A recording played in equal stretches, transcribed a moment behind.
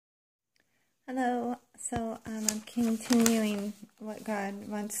Hello. So I'm continuing what God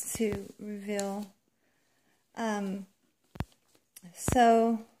wants to reveal.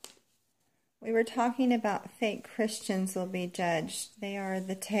 So we were talking about fake Christians will be judged. They are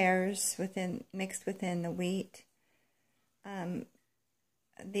the tares mixed within the wheat.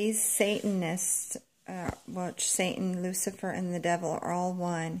 These Satanists, which Satan, Lucifer, and the devil are all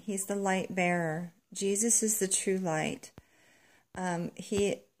one. He's the light bearer. Jesus is the true light.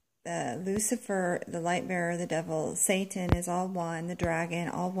 Lucifer, the light bearer, the devil, Satan is all one, the dragon,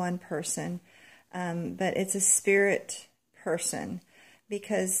 all one person. But it's a spirit person,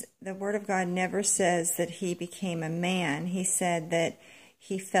 because the Word of God never says that he became a man. He said that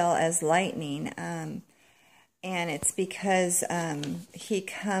he fell as lightning. And it's because he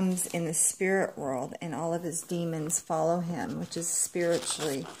comes in the spirit world and all of his demons follow him, which is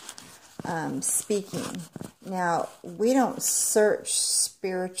spiritually speaking. Now, we don't search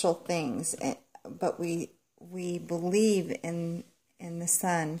spiritual things, but we believe in the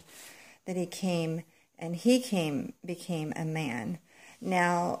Son, that he came, and became a man.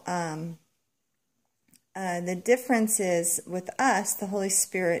 Now, the difference is with us, the Holy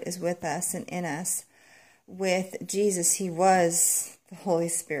Spirit is with us and in us. With Jesus, he was the Holy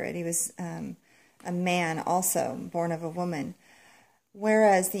Spirit. He was a man also, born of a woman.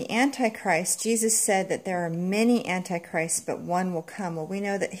 Whereas the Antichrist, Jesus said that there are many Antichrists, but one will come. Well, we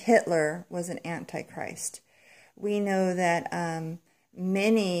know that Hitler was an Antichrist. We know that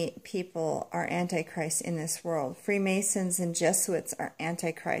many people are Antichrist in this world. Freemasons and Jesuits are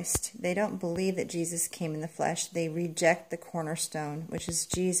Antichrist. They don't believe that Jesus came in the flesh. They reject the cornerstone, which is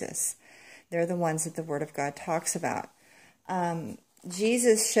Jesus. They're the ones that the Word of God talks about.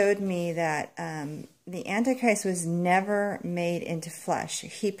 Jesus showed me that the Antichrist was never made into flesh.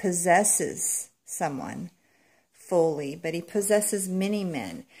 He possesses someone fully, but he possesses many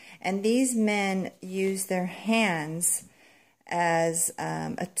men. And these men use their hands as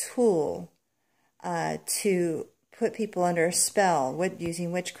a tool to put people under a spell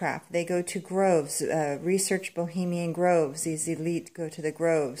using witchcraft. They go to groves, research Bohemian groves. These elite go to the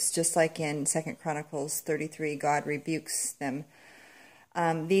groves, just like in 2 Chronicles 33, God rebukes them.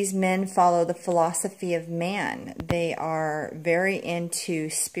 These men follow the philosophy of man. They are very into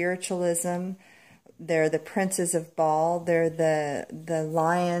spiritualism. They're the princes of Baal. They're the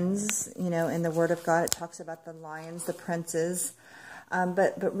lions. You know, in the Word of God, it talks about the lions, the princes.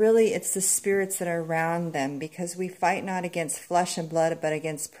 But really, it's the spirits that are around them, because we fight not against flesh and blood, but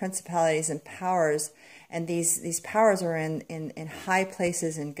against principalities and powers. And these powers are in high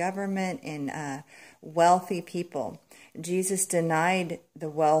places in government, in wealthy people. Jesus denied the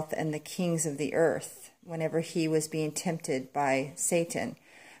wealth and the kings of the earth whenever he was being tempted by Satan.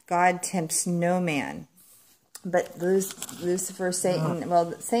 God tempts no man. But Lucifer, Satan,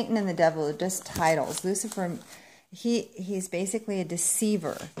 well, Satan and the devil are just titles. Lucifer, he's basically a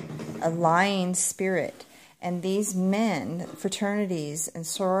deceiver, a lying spirit. And these men, fraternities and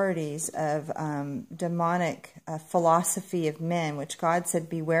sororities of demonic philosophy of men, which God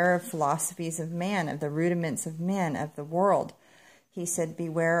said, beware of philosophies of man, of the rudiments of men, of the world. He said,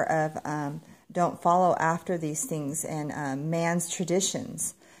 beware of, don't follow after these things and man's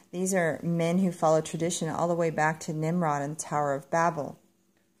traditions. These are men who follow tradition all the way back to Nimrod and the Tower of Babel.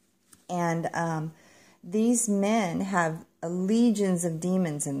 And these men have legions of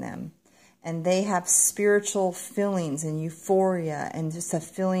demons in them. And they have spiritual feelings and euphoria and just a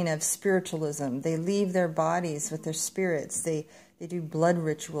feeling of spiritualism. They leave their bodies with their spirits. They do blood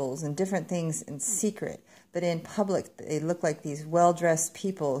rituals and different things in secret. But in public, they look like these well-dressed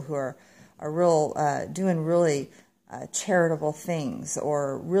people who are doing really charitable things,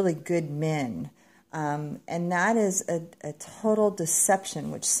 or really good men. And that is a total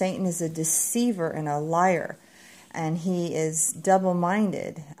deception, which Satan is a deceiver and a liar. And he is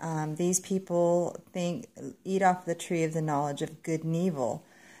double-minded. These people eat off the tree of the knowledge of good and evil.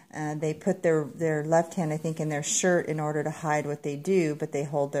 They put their left hand, I think, in their shirt in order to hide what they do, but they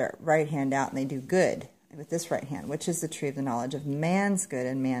hold their right hand out and they do good with this right hand, which is the tree of the knowledge of man's good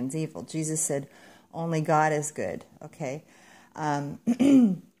and man's evil. Jesus said, only God is good, okay?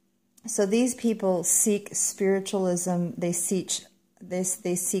 So these people seek spiritualism. They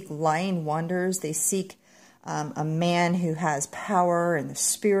seek lying wonders. They seek a man who has power in the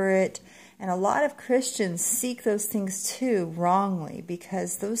spirit. And a lot of Christians seek those things too, wrongly,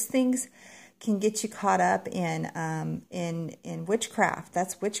 because those things can get you caught up in witchcraft.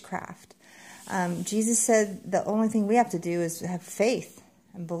 That's witchcraft. Jesus said the only thing we have to do is have faith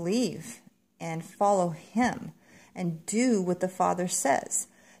and believe and follow him and do what the Father says.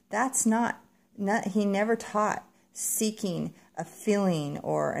 That's not he never taught seeking a feeling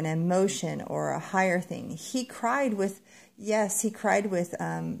or an emotion or a higher thing. He cried with, yes, he cried with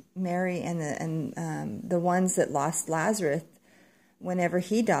Mary and the ones that lost Lazarus whenever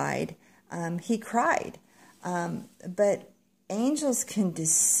he died. He cried. But angels can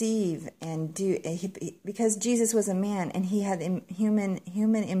deceive and do, because Jesus was a man and he had human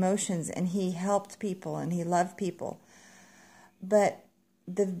emotions and he helped people and he loved people. But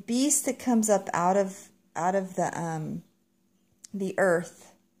the beast that comes up out of the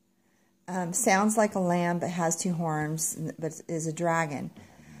earth sounds like a lamb but has two horns, but is a dragon.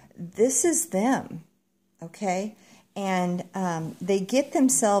 This is them, okay? And they get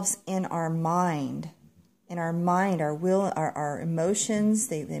themselves in our mind. Our will, our emotions.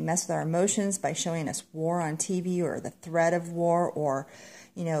 They mess with our emotions by showing us war on TV or the threat of war, or,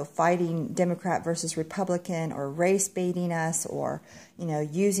 fighting Democrat versus Republican, or race baiting us, or,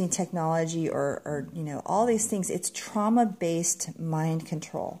 using technology, or all these things. It's trauma-based mind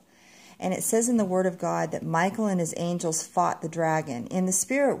control. And it says in the Word of God that Michael and his angels fought the dragon. In the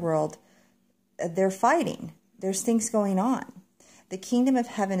spirit world, they're fighting. There's things going on. The kingdom of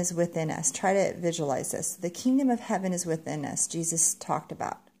heaven is within us. Try to visualize this. The kingdom of heaven is within us. Jesus talked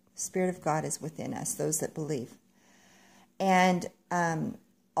about. The Spirit of God is within us, those that believe. And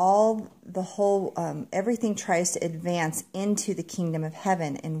everything tries to advance into the kingdom of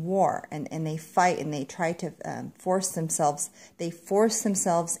heaven in war. And they fight and they try to force themselves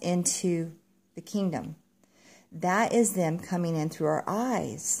into the kingdom. That is them coming in through our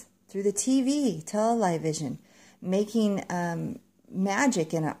eyes, through the TV, television, making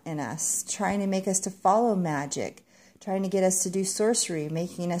magic in us, trying to make us to follow magic, trying to get us to do sorcery,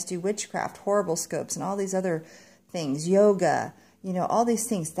 making us do witchcraft, horrible scopes, and all these other things, yoga, all these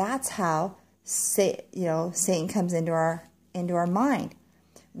things. That's how Satan comes into our mind.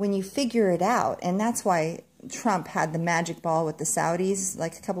 When you figure it out, and that's why Trump had the magic ball with the Saudis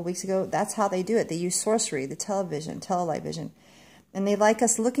like a couple weeks ago. That's how they do it. They use sorcery, the television, and they like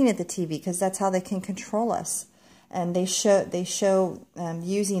us looking at the TV because that's how they can control us. And they show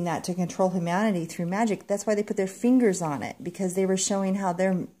using that to control humanity through magic. That's why they put their fingers on it, because they were showing how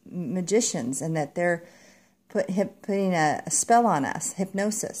they're magicians and that they're putting a spell on us,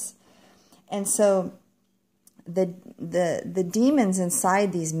 hypnosis. And so the demons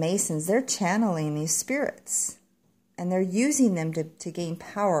inside these Masons, they're channeling these spirits, and they're using them to gain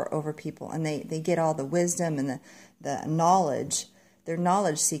power over people. And they get all the wisdom and the knowledge. They're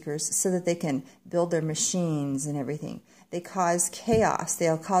knowledge seekers so that they can build their machines and everything. They cause chaos.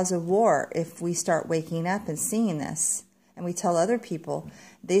 They'll cause a war if we start waking up and seeing this. And we tell other people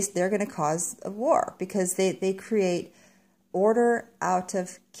they're going to cause a war because they create order out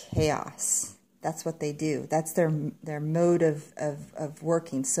of chaos. That's what they do. That's their mode of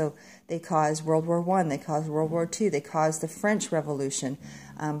working. So they caused World War I. They caused World War II. They caused the French Revolution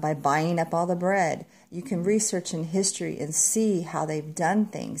by buying up all the bread. You can research in history and see how they've done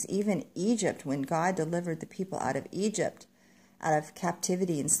things. Even Egypt, when God delivered the people out of Egypt, out of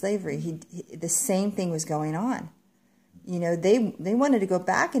captivity and slavery, the same thing was going on. They wanted to go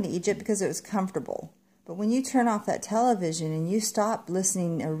back into Egypt because it was comfortable. But when you turn off that television and you stop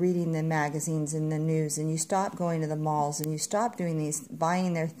listening or reading the magazines and the news, and you stop going to the malls and you stop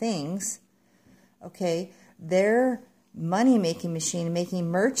buying their things, okay, their money-making machine,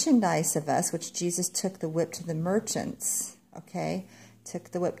 making merchandise of us, which Jesus took the whip to the merchants, okay,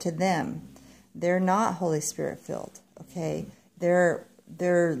 took the whip to them. They're not Holy Spirit filled, okay. They're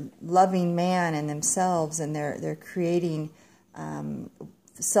loving man and themselves, and they're creating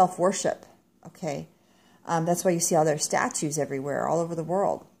self-worship, okay. That's why you see all their statues everywhere, all over the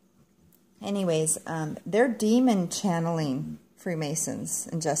world. Anyways, they're demon channeling Freemasons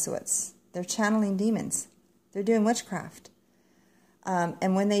and Jesuits. They're channeling demons. They're doing witchcraft.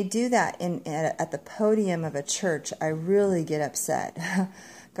 And when they do that at the podium of a church, I really get upset.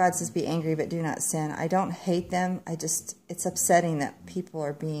 God says, be angry, but do not sin. I don't hate them. It's upsetting that people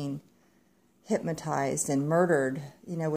are being hypnotized and murdered,